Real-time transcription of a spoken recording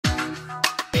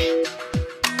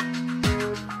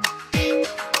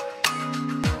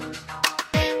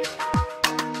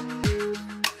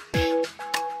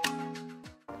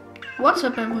What's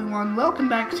up everyone, welcome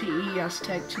back to ES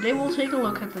Tech. Today we'll take a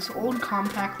look at this old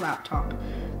Compaq laptop.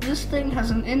 This thing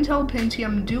has an Intel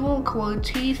Pentium dual-core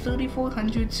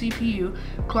T3400 CPU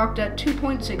clocked at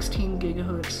 2.16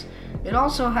 GHz. It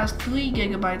also has 3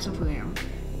 GB of RAM.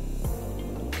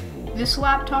 This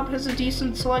laptop has a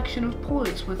decent selection of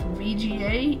ports with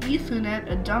VGA,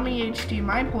 Ethernet, a dummy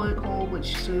HDMI port hole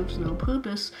which serves no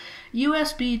purpose,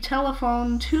 USB,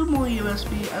 telephone, 2 more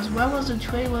USB, as well as a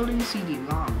tray-loading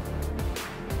CD-ROM.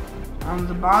 On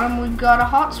the bottom we've got a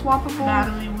hot swappable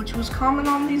battery which was common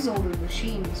on these older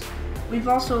machines. We've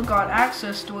also got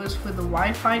access doors for the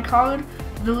Wi-Fi card,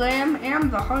 the RAM, and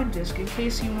the hard disk in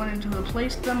case you wanted to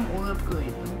replace them or upgrade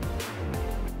them.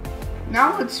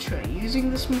 Now let's try using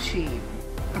this machine.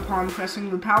 Upon pressing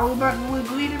the power button, we're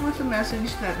greeted with a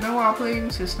message that no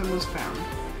operating system was found.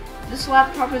 This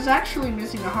laptop is actually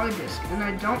missing a hard disk, and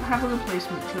I don't have a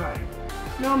replacement drive.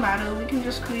 No matter, we can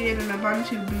just create an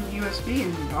Ubuntu boot USB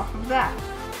and boot off of that.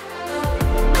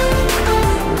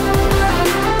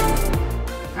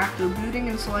 After booting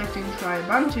and selecting Try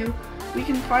Ubuntu, we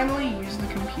can finally use the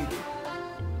computer.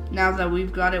 Now that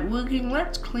we've got it working,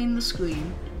 let's clean the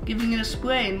screen. Giving it a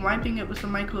spray and wiping it with a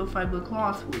microfiber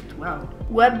cloth worked well.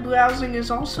 Web browsing is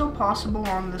also possible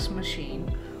on this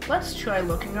machine. Let's try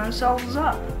looking ourselves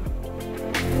up.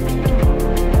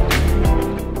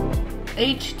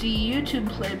 HD YouTube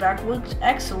playback works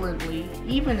excellently,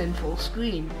 even in full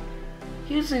screen.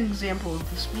 Here's an example of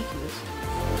the speakers.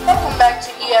 Welcome back to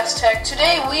ES Tech.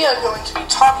 Today we are going to be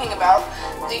talking about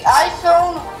the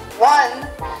iPhone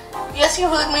 1. Yes, you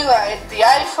heard me right, the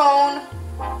iPhone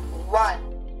 1.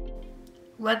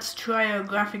 Let's try our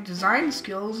graphic design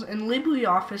skills in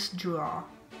LibreOffice Draw.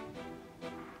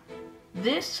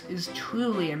 This is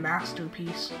truly a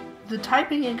masterpiece. The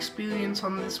typing experience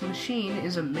on this machine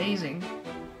is amazing.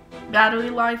 Battery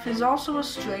life is also a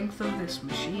strength of this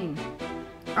machine.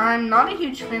 I'm not a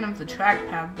huge fan of the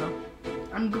trackpad though.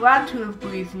 I'm glad to have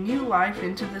breathed new life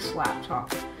into this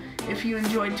laptop. If you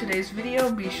enjoyed today's video,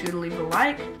 be sure to leave a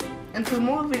like, and for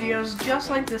more videos just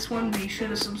like this one, be sure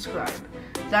to subscribe.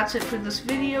 That's it for this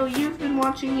video. You've been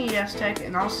watching ES Tech,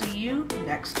 and I'll see you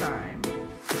next time.